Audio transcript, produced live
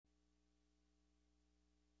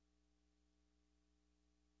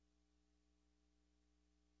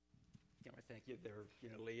Thank you there,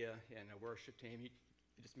 Leah and the worship team. You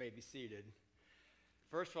just may be seated.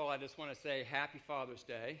 First of all, I just want to say Happy Father's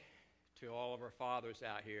Day to all of our fathers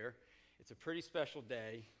out here. It's a pretty special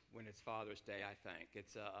day when it's Father's Day, I think.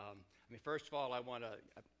 First of all, I want to,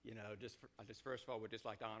 first of all, would just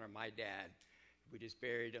like to honor my dad. We just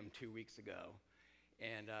buried him 2 weeks ago.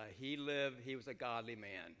 And he was a godly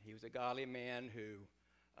man. He was a godly man who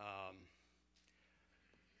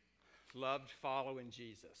loved following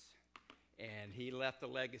Jesus. And he left a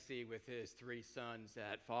legacy with his 3 sons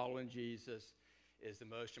that following Jesus is the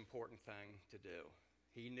most important thing to do.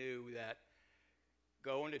 He knew that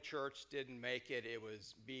going to church didn't make it, it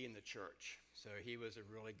was being the church. So he was a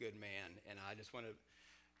really good man. And I just want to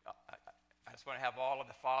have all of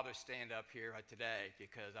the fathers stand up here today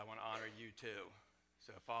because I want to honor you too.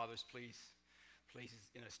 So fathers, please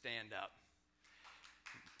stand up.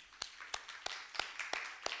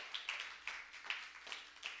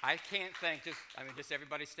 I can't think, just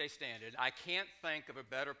everybody stay standing. I can't think of a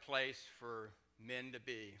better place for men to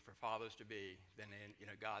be, for fathers to be, than in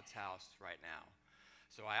God's house right now.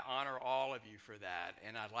 So I honor all of you for that,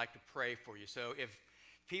 and I'd like to pray for you. So if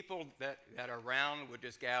people that are around would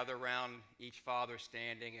just gather around each father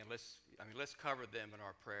standing, and let's cover them in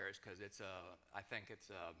our prayers, because I think it's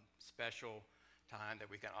a special time that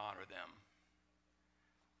we can honor them.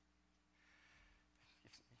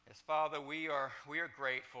 Yes, Father, we are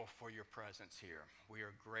grateful for your presence here. We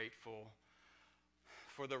are grateful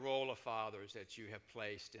for the role of fathers that you have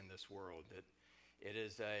placed in this world. That it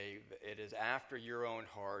is after your own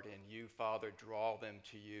heart, and you, Father, draw them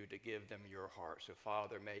to you to give them your heart. So,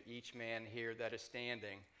 Father, may each man here that is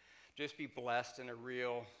standing just be blessed in a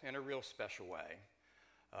real special way.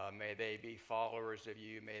 May they be followers of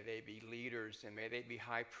you. May they be leaders, and may they be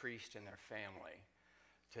high priests in their family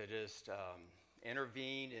to just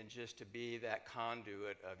intervene and just to be that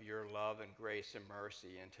conduit of your love and grace and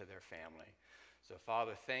mercy into their family. So,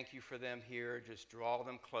 Father, thank you for them here. Just draw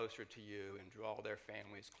them closer to you and draw their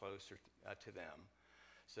families closer to them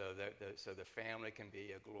so the family can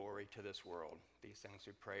be a glory to this world. These things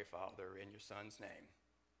we pray, Father, in your Son's name.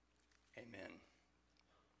 Amen.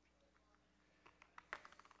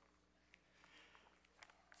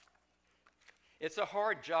 It's a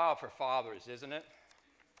hard job for fathers, isn't it?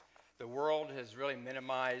 The world has really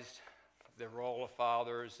minimized the role of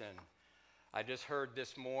fathers, and I just heard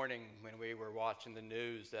this morning when we were watching the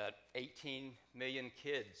news that 18 million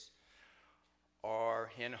kids are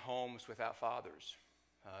in homes without fathers.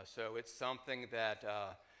 So it's something that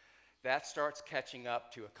starts catching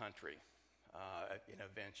up to a country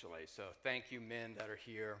eventually. So thank you, men that are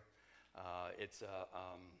here. It's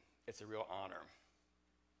a real honor.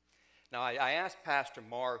 Now, I asked Pastor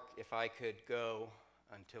Mark if I could go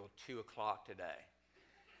until 2 o'clock today.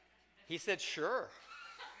 He said, sure.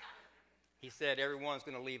 He said, everyone's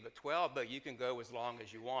going to leave at 12, but you can go as long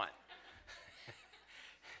as you want.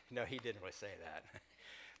 No, he didn't really say that.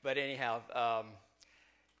 But anyhow,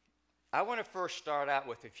 I want to first start out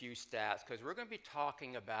with a few stats, because we're going to be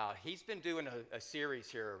talking about, he's been doing a series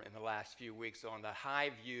here in the last few weeks on the high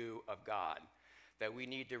view of God, that we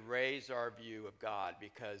need to raise our view of God,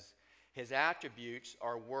 because his attributes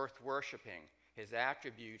are worth worshiping. His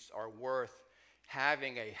attributes are worth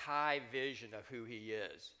having a high vision of who he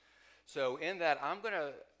is. So in that, I'm going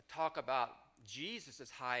to talk about Jesus'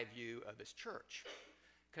 high view of his church.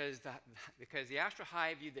 Because the actual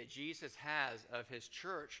high view that Jesus has of his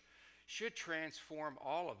church should transform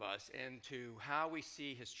all of us into how we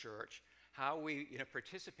see his church, how we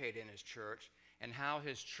participate in his church, and how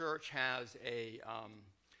his church has a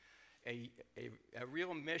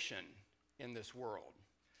real mission in this world.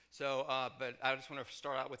 So, but I just want to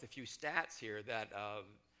start out with a few stats here that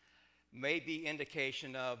may be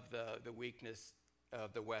indication of the weakness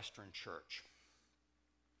of the Western church.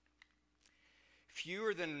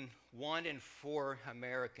 Fewer than 1 in 4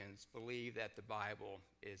 Americans believe that the Bible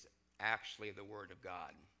is actually the Word of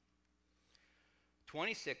God.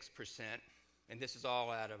 26%, and this is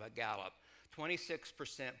all out of a Gallup,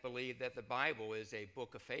 26% believe that the Bible is a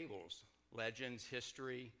book of fables, legends,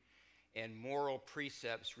 history, and moral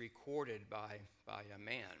precepts recorded by a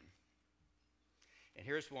man. And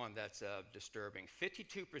here's one that's disturbing.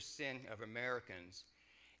 52% of Americans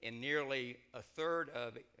and nearly a third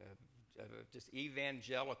of just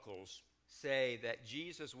evangelicals say that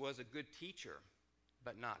Jesus was a good teacher,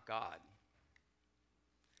 but not God.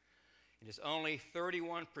 It is only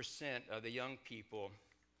 31% of the young people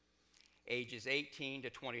ages 18 to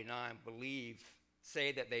 29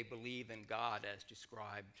 say that they believe in God as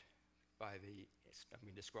described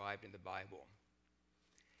in the Bible.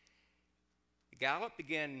 Gallup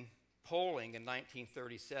began polling in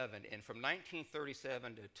 1937, and from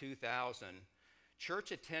 1937 to 2000,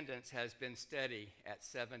 church attendance has been steady at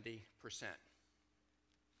 70%.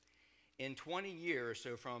 In 20 years,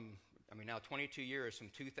 now 22 years from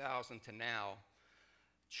 2000 to now,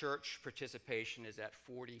 church participation is at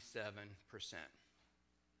 47%.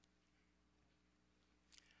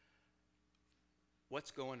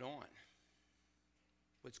 What's going on?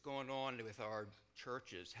 What's going on with our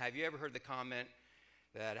churches? Have you ever heard the comment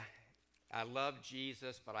that I love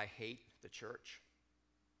Jesus, but I hate the church?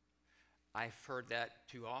 I've heard that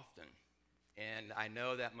too often, and I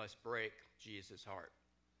know that must break Jesus' heart.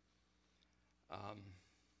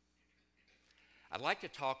 I'd like to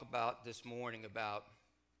talk about this morning about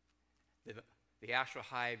the actual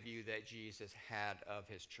high view that Jesus had of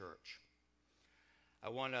his church. I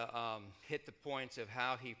want to hit the points of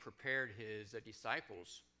how he prepared his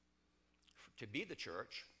disciples to be the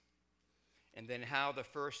church, and then how the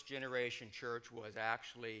first generation church was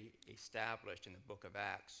actually established in the book of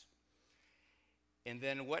Acts. And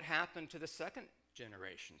then what happened to the second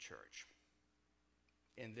generation church.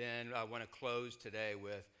 And then I want to close today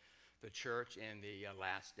with the church in the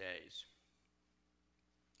last days.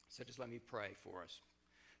 So just let me pray for us.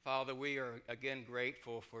 Father, we are again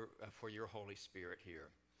grateful for your Holy Spirit here.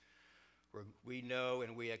 We know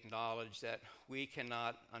and we acknowledge that we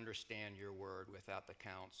cannot understand your word without the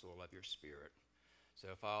counsel of your Spirit. So,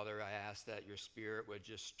 Father, I ask that your Spirit would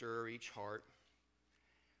just stir each heart,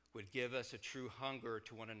 would give us a true hunger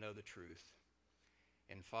to want to know the truth.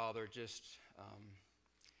 And, Father, just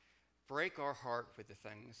break our heart with the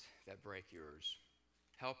things that break yours.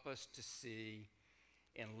 Help us to see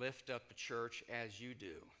and lift up the church as you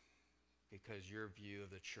do, because your view of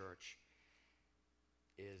the church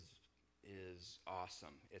is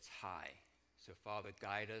awesome. It's high. So, Father,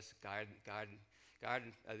 guide us, guide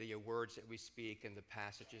the words that we speak and the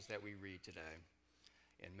passages that we read today,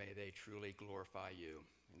 and may they truly glorify you.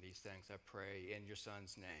 And these things I pray in your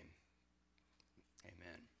Son's name.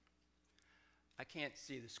 Amen. I can't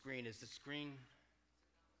see the screen. Is the screen?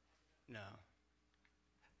 No.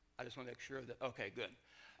 I just want to make sure that, okay, good.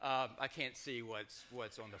 I can't see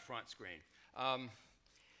what's on the front screen.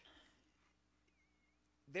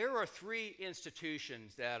 There are three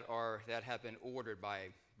institutions that have been ordered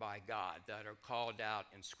by God, that are called out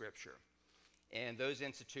in Scripture. And those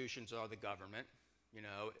institutions are the government,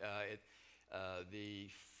 the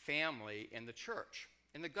family, and the church.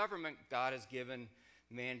 In the government, God has given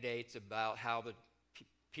mandates about how the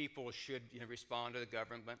people should respond to the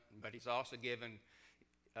government, but he's also given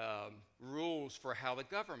rules for how the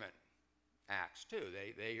government acts too.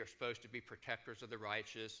 They are supposed to be protectors of the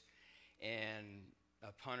righteous and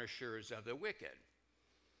punishers of the wicked.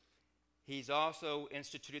 He's also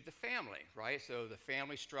instituted the family, right? So the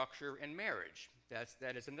family structure and marriage.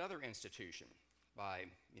 That is another institution by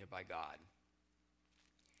God.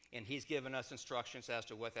 And he's given us instructions as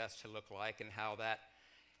to what that's to look like and how that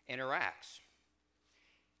interacts.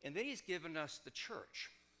 And then he's given us the church.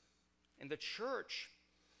 And the church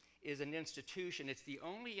is an institution. It's the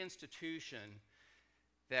only institution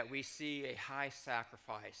that we see a high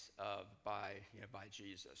sacrifice of by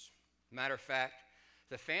Jesus. Matter of fact,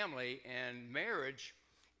 the family and marriage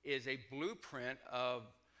is a blueprint of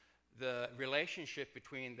the relationship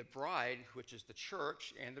between the bride, which is the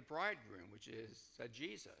church, and the bridegroom, which is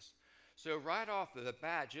Jesus. So right off the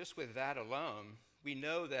bat, just with that alone, we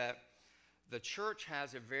know that the church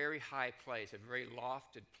has a very high place, a very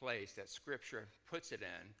lofted place that Scripture puts it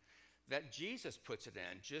in, that Jesus puts it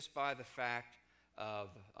in, just by the fact of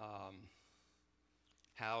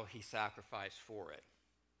how he sacrificed for it.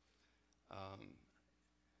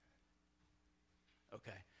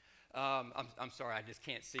 I'm sorry, I just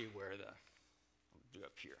can't see where I'll do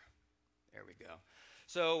up here. There we go.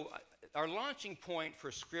 So our launching point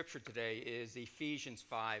for Scripture today is Ephesians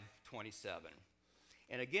 5:27.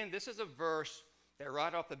 And again, this is a verse that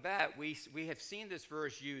right off the bat, we have seen this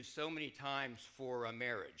verse used so many times for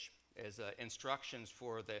marriage as instructions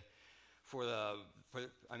for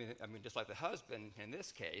just like the husband in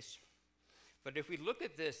this case. But if we look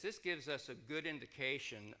at this gives us a good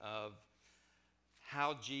indication of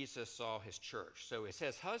how Jesus saw his church. So it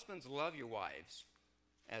says, husbands, love your wives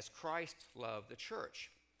as Christ loved the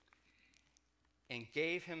church and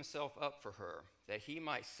gave himself up for her, that he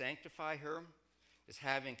might sanctify her, as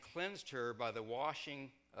having cleansed her by the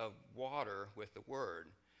washing of water with the word,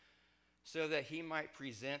 so that he might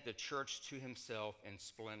present the church to himself in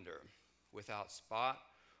splendor, without spot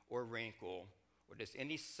or wrinkle, or just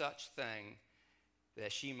any such thing,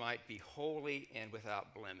 that she might be holy and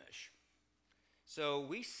without blemish. So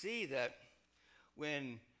we see that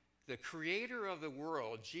when the creator of the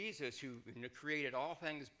world, Jesus, who created all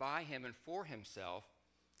things by him and for himself,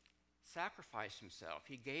 sacrificed himself.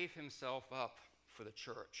 He gave himself up for the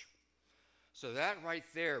church. So that right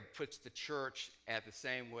there puts the church at the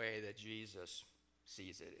same way that Jesus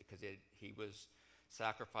sees it, because he was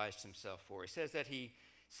sacrificed himself for. He says that he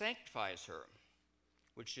sanctifies her,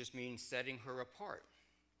 which just means setting her apart.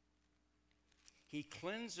 He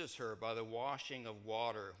cleanses her by the washing of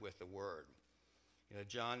water with the word.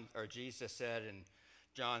 Jesus said in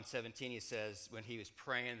John 17, he says, when he was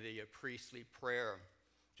praying the priestly prayer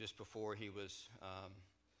just before he was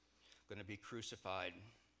going to be crucified,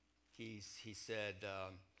 he said,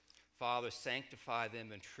 Father, sanctify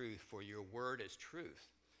them in truth, for your word is truth.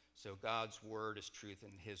 So God's word is truth,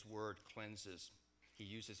 and his word cleanses. He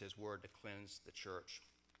uses his word to cleanse the church.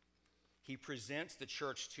 He presents the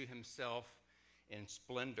church to himself in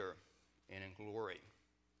splendor and in glory.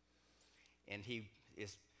 And he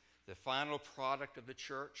is the final product of the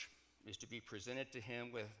church is to be presented to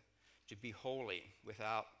him to be holy,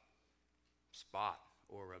 without spot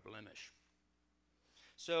or a blemish.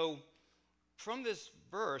 So from this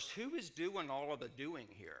verse, who is doing all of the doing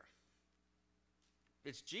here?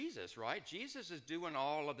 It's Jesus, right? Jesus is doing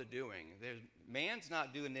all of the doing. Man's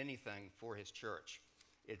not doing anything for his church.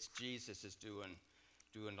 It's Jesus is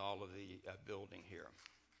doing all of the building here.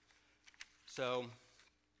 So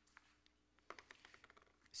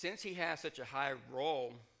since he has such a high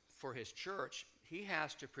role for his church, he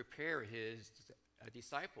has to prepare his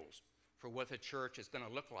disciples for what the church is going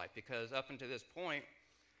to look like, because up until this point,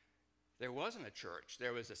 there wasn't a church.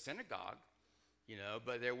 There was a synagogue,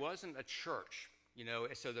 but there wasn't a church,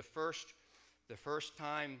 So the first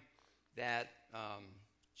time that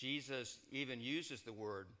Jesus even uses the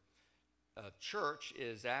word church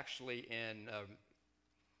is actually in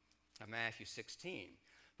Matthew 16.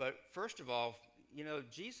 But first of all,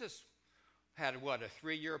 Jesus had a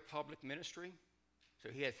 3-year public ministry? So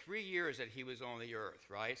he had 3 years that he was on the earth,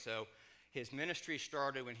 right? So his ministry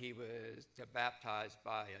started when he was baptized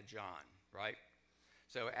by John, right?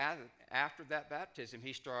 So after that baptism,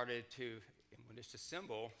 he started to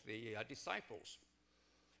assemble the disciples.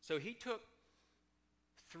 So he took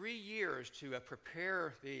 3 years to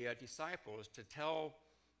prepare the disciples, to tell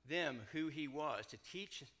them who he was, to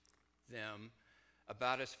teach them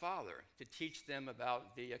about his Father, to teach them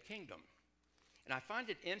about the kingdom. And I find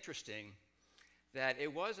it interesting that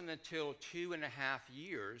it wasn't until 2.5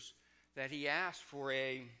 years that he asked for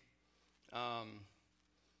a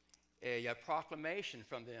proclamation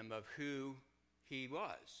from them of who he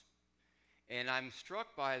was. And I'm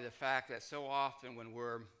struck by the fact that so often when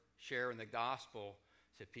we're sharing the gospel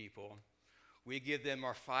to people, we give them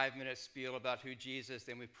our 5-minute spiel about who Jesus,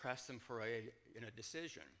 then we press them for a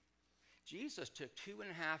decision. Jesus took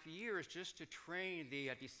 2.5 years just to train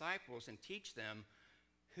the disciples and teach them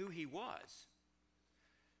who he was.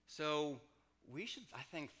 So we should, I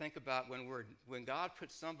think about when God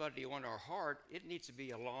puts somebody on our heart, it needs to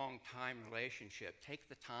be a long time relationship. Take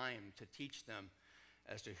the time to teach them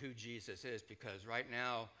as to who Jesus is, because right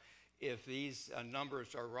now, if these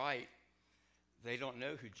numbers are right, they don't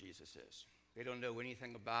know who Jesus is. They don't know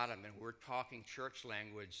anything about him, and we're talking church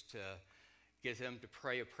language to get them to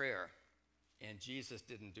pray a prayer, and Jesus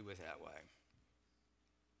didn't do it that way.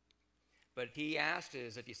 But he asked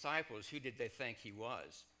his disciples, who did they think he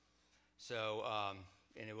was? So,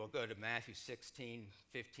 and it will go to Matthew 16,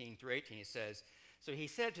 15 through 18. He says, so he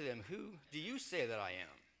said to them, who do you say that I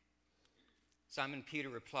am? Simon Peter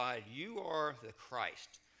replied, you are the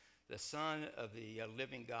Christ, the Son of the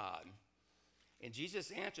living God. And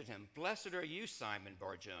Jesus answered him, blessed are you, Simon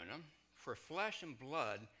Bar-Jonah, for flesh and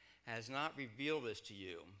blood has not revealed this to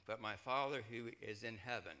you, but my Father who is in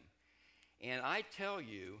heaven. And I tell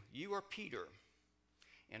you, you are Peter,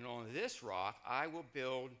 and on this rock I will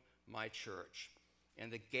build my church, and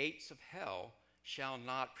the gates of hell shall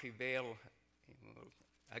not prevail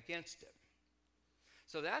against it.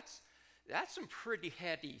 So that's some pretty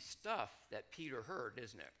heady stuff that Peter heard,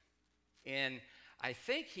 isn't it? And I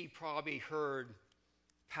think he probably heard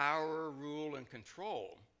power, rule, and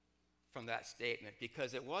control from that statement,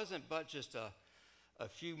 because it wasn't but just a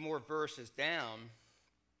few more verses down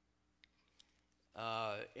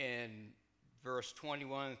in verse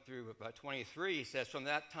 21 through about 23, he says, from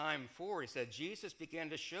that time forward, he said, Jesus began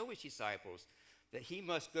to show his disciples that he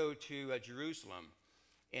must go to Jerusalem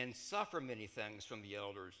and suffer many things from the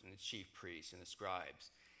elders and the chief priests and the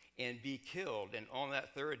scribes, and be killed, and on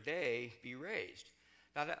that third day be raised.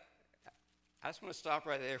 Now, I just want to stop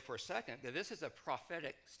right there for a second, that this is a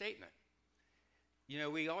prophetic statement.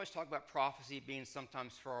 We always talk about prophecy being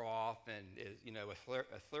sometimes far off, and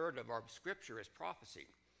a third of our scripture is prophecy.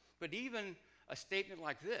 But even a statement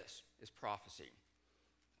like this is prophecy.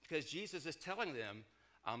 Because Jesus is telling them,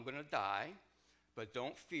 I'm going to die, but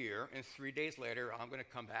don't fear, and 3 days later, I'm going to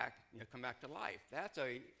come back to life. That's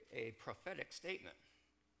a prophetic statement.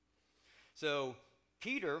 So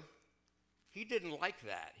Peter, he didn't like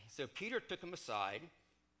that. So Peter took him aside.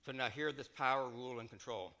 So now hear this power, rule, and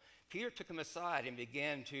control. Peter took him aside and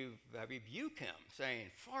began to rebuke him, saying,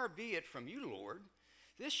 "Far be it from you, Lord.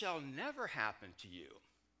 This shall never happen to you."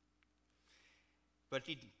 But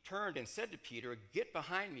he turned and said to Peter, "Get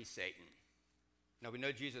behind me, Satan." Now we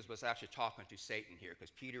know Jesus was actually talking to Satan here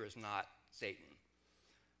because Peter is not Satan.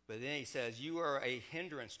 But then he says, "You are a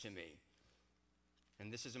hindrance to me."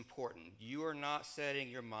 And this is important. "You are not setting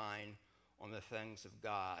your mind on the things of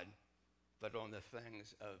God, but on the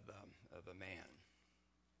things of a man."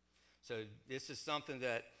 So this is something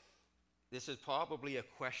this is probably a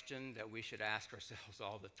question that we should ask ourselves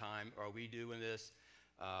all the time. Are we doing this?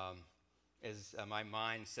 Is my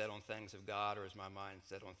mind set on things of God, or is my mind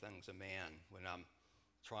set on things of man when I'm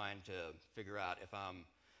trying to figure out if I'm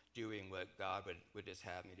doing what God would just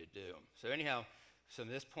have me to do? So anyhow, from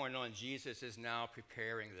this point on, Jesus is now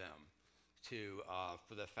preparing them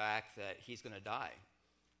for the fact that he's going to die,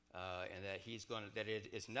 and that it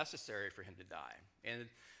is necessary for him to die. And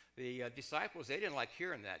the disciples, they didn't like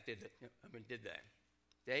hearing that, did they?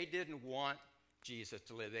 They didn't want Jesus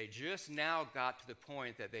to live. They just now got to the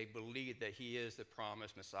point that they believed that he is the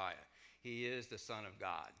promised Messiah. He is the Son of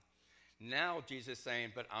God. Now Jesus is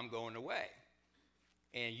saying, "But I'm going away,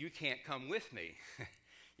 and you can't come with me."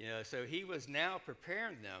 So he was now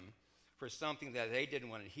preparing them for something that they didn't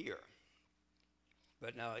want to hear.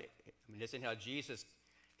 But now, this is how Jesus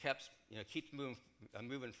keeps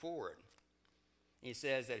moving forward. He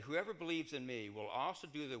says that whoever believes in me will also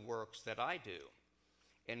do the works that I do.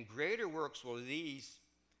 And greater works will he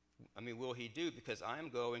do, because I am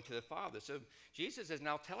going to the Father. So Jesus is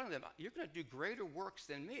now telling them, you're going to do greater works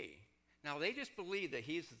than me. Now, they just believe that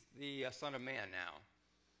he's the Son of Man now,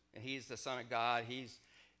 and he's the Son of God.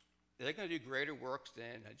 They're going to do greater works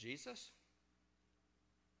than Jesus?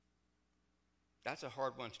 That's a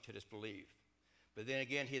hard one to disbelieve. But then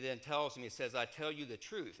again, he then tells them, he says, "I tell you the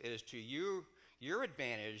truth. It is to your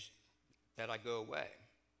advantage that I go away.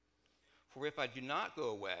 For if I do not go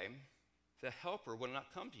away, the Helper will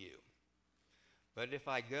not come to you. But if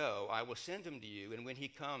I go, I will send him to you, and when he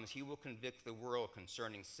comes, he will convict the world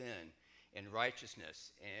concerning sin and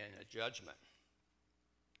righteousness and judgment."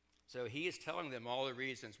 So he is telling them all the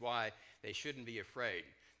reasons why they shouldn't be afraid.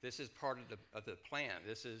 This is part of the plan.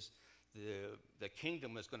 This is the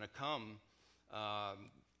kingdom is going to come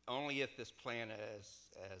only if this plan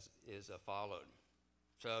is followed.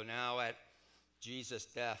 So now at Jesus'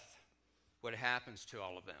 death, what happens to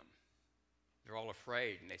all of them? They're all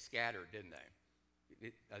afraid, and they scattered, didn't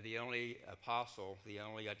they? The only apostle, the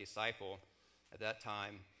only disciple at that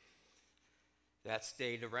time that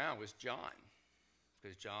stayed around was John,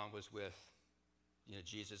 because John was with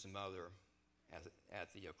Jesus' mother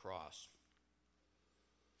at the cross.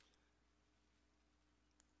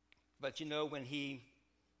 But when he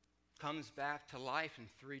comes back to life in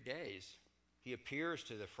 3 days, he appears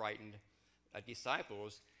to the frightened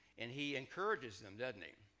disciples, and he encourages them, doesn't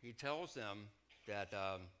he? He tells them that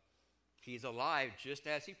he's alive just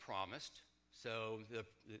as he promised. So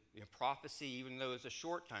the prophecy, even though it's a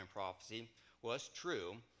short-time prophecy, was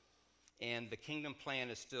true, and the kingdom plan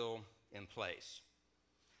is still in place.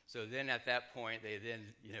 So then at that point, they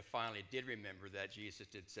then finally did remember that Jesus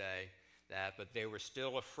did say that, but they were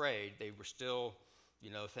still afraid. They were still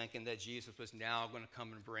thinking that Jesus was now going to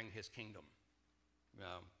come and bring his kingdom.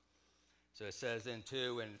 So it says then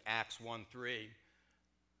too in Acts 1:3.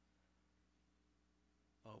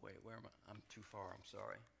 Oh wait, where am I? I'm too far, I'm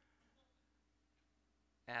sorry.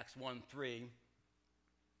 Acts 1:3,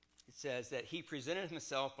 it says that he presented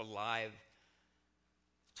himself alive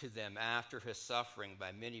to them after his suffering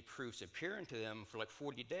by many proofs, appearing to them for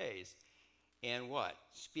 40 days, and what?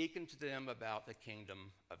 Speaking to them about the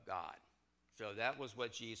kingdom of God. So that was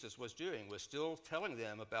what Jesus was doing, was still telling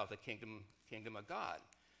them about the kingdom of God.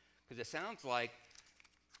 Because it sounds like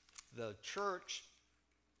the church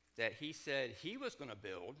that he said he was going to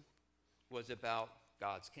build was about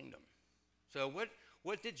God's kingdom. So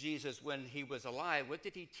what did Jesus, when he was alive, what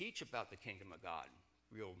did he teach about the kingdom of God?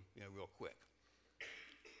 Real quick.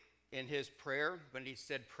 In his prayer, when he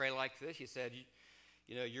said pray like this, he said,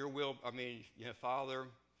 your will, Father,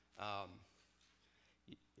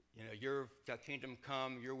 your kingdom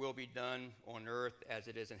come, your will be done on earth as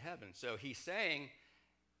it is in heaven. So he's saying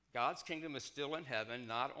God's kingdom is still in heaven,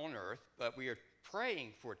 not on earth, but we are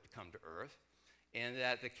praying for it to come to earth, and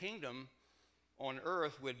that the kingdom on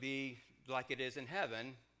earth would be like it is in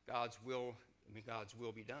heaven. God's will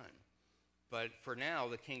be done. But for now,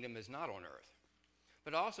 the kingdom is not on earth.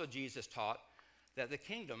 But also Jesus taught that the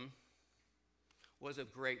kingdom was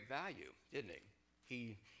of great value, didn't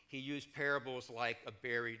he? He used parables like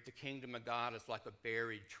the kingdom of God is like a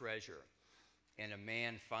buried treasure. And a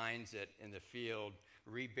man finds it in the field,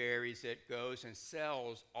 reburies it, goes and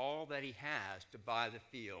sells all that he has to buy the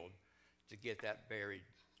field to get that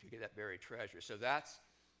buried treasure. So that's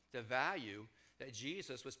the value that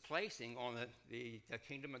Jesus was placing on the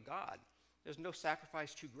kingdom of God. There's no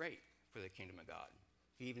sacrifice too great for the kingdom of God.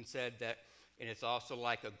 He even said that, and it's also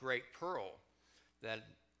like a great pearl that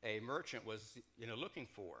a merchant was looking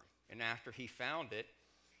for. And after he found it,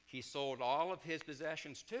 he sold all of his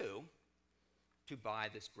possessions too to buy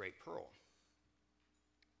this great pearl.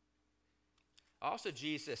 Also,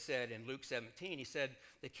 Jesus said in Luke 17, he said,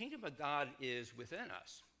 the kingdom of God is within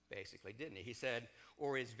us, basically, didn't he? He said,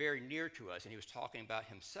 or is very near to us, and he was talking about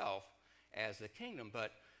himself as the kingdom.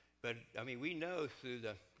 But I mean, we know through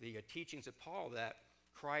the teachings of Paul that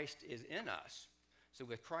Christ is in us. So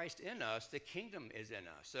with Christ in us, the kingdom is in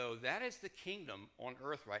us. So that is the kingdom on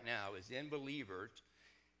earth right now, is in believers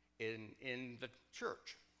in the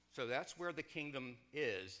church. So that's where the kingdom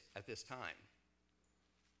is at this time.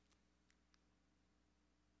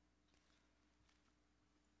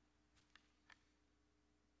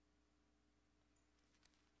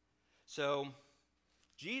 So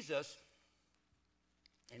Jesus,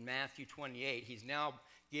 in Matthew 28, he's now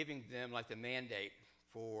giving them like the mandate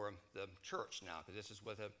for the church now, because this is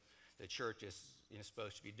what the church is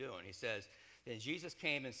supposed to be doing. He says, then Jesus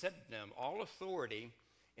came and said to them, all authority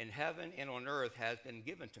in heaven and on earth has been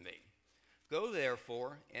given to me. Go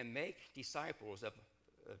therefore and make disciples of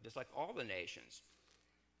just like all the nations,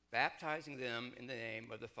 baptizing them in the name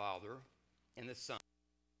of the Father and the Son.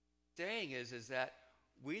 The saying is that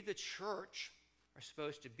we, the church, are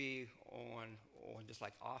supposed to be on just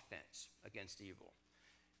like offense against evil.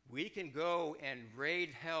 We can go and raid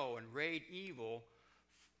hell and raid evil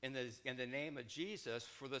in the name of Jesus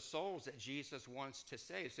for the souls that Jesus wants to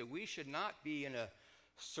save. So we should not be in a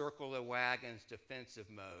circle the wagons defensive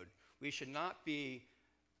mode. We should not be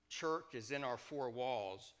church is in our four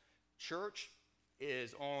walls. Church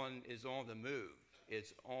is on the move.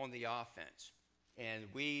 It's on the offense. And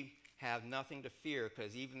we have nothing to fear,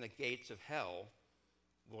 because even the gates of hell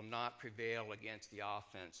will not prevail against the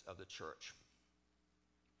offense of the church.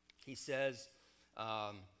 He says,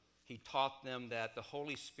 he taught them that the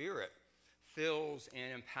Holy Spirit fills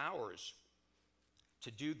and empowers to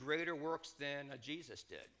do greater works than Jesus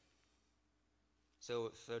did.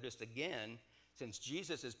 So just again, since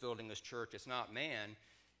Jesus is building his church, it's not man,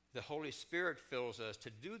 the Holy Spirit fills us to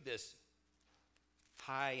do this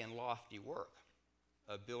high and lofty work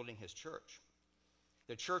of building his church.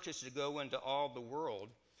 The church is to go into all the world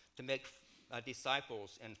to make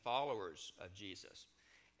disciples and followers of Jesus.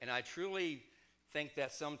 And I truly think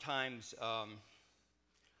that sometimes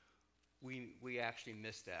we actually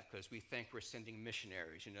miss that, because we think we're sending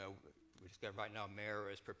missionaries. We just got right now,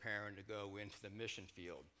 Mara is preparing to go into the mission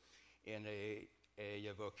field in a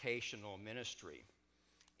vocational ministry.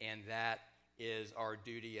 And that is our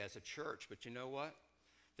duty as a church. But you know what?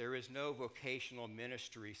 There is no vocational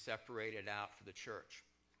ministry separated out for the church.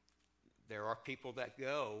 There are people that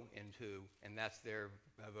go into, and that's their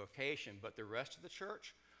vocation, but the rest of the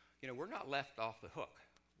church, we're not left off the hook.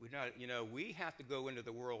 We have to go into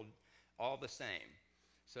the world all the same.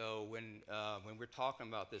 So when we're talking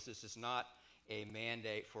about this is not a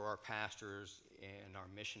mandate for our pastors and our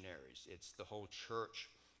missionaries. It's the whole church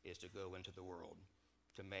is to go into the world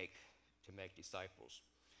to make disciples.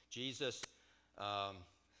 Jesus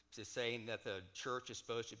is saying that the church is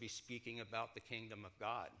supposed to be speaking about the kingdom of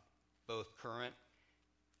God, both current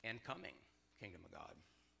and coming kingdom of God.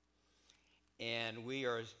 And we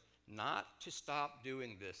are not to stop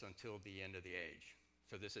doing this until the end of the age.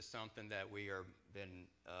 So this is something that we are been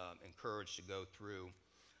encouraged to go through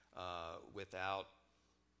without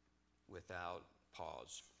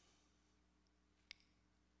pause.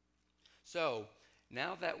 So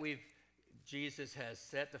now that Jesus has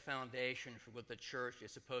set the foundation for what the church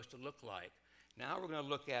is supposed to look like, now we're going to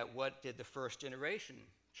look at what did the first generation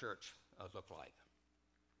church look like.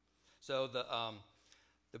 So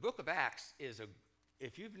the book of Acts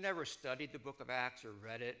if you've never studied the book of Acts or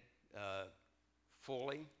read it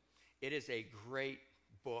fully, it is a great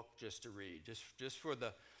book just to read, just for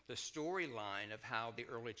the storyline of how the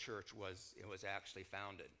early church was actually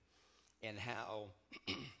founded, and how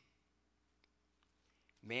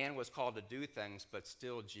man was called to do things, but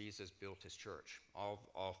still Jesus built his church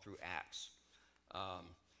all through Acts.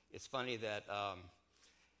 it's funny that,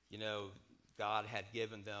 God had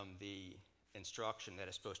given them the instruction that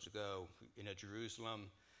it's supposed to go,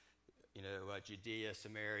 Jerusalem, Judea,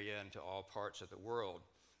 Samaria, and to all parts of the world.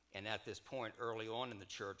 And at this point, early on in the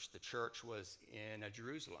church was in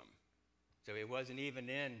Jerusalem. So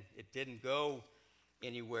it didn't go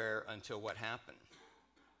anywhere until what happened.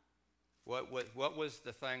 What was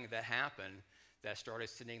the thing that happened that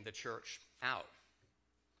started sending the church out?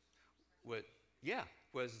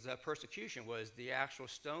 Was persecution, was the actual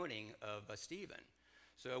stoning of Stephen.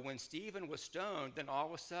 So when Stephen was stoned, then all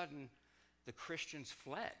of a sudden the Christians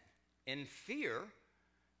fled in fear,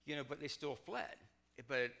 but they still fled.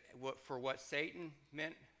 But what Satan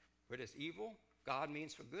meant, what is evil, God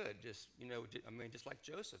means for good. Just like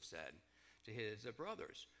Joseph said to his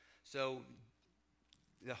brothers. So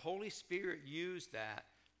the Holy Spirit used that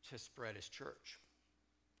to spread his church.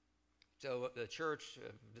 So the church,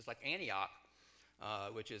 just like Antioch,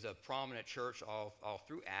 which is a prominent church all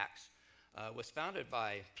through Acts, was founded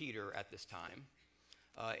by Peter at this time.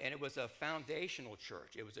 And it was a foundational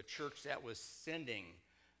church. It was a church that was sending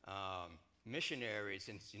missionaries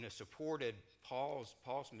and supported Paul's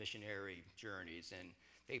missionary journeys, and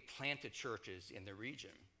they planted churches in the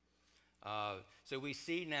region. So we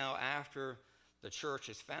see now, after the church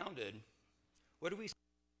is founded, what do we see?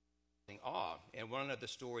 Awe. And one of the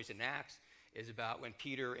stories in Acts is about when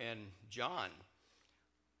Peter and John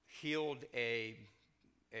healed a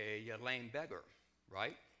lame beggar,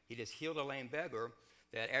 right? He just healed a lame beggar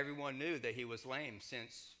that everyone knew that he was lame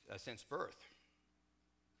since birth.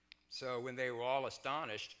 So when they were all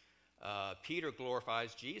astonished, Peter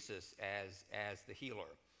glorifies Jesus as the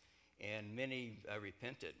healer, and many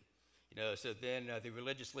repented. So then the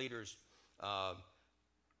religious leaders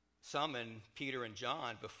summoned Peter and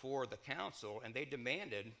John before the council, and they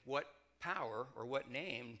demanded what power or what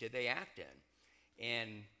name did they act in.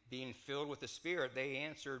 And being filled with the Spirit, they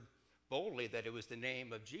answered boldly that it was the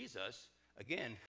name of Jesus, again,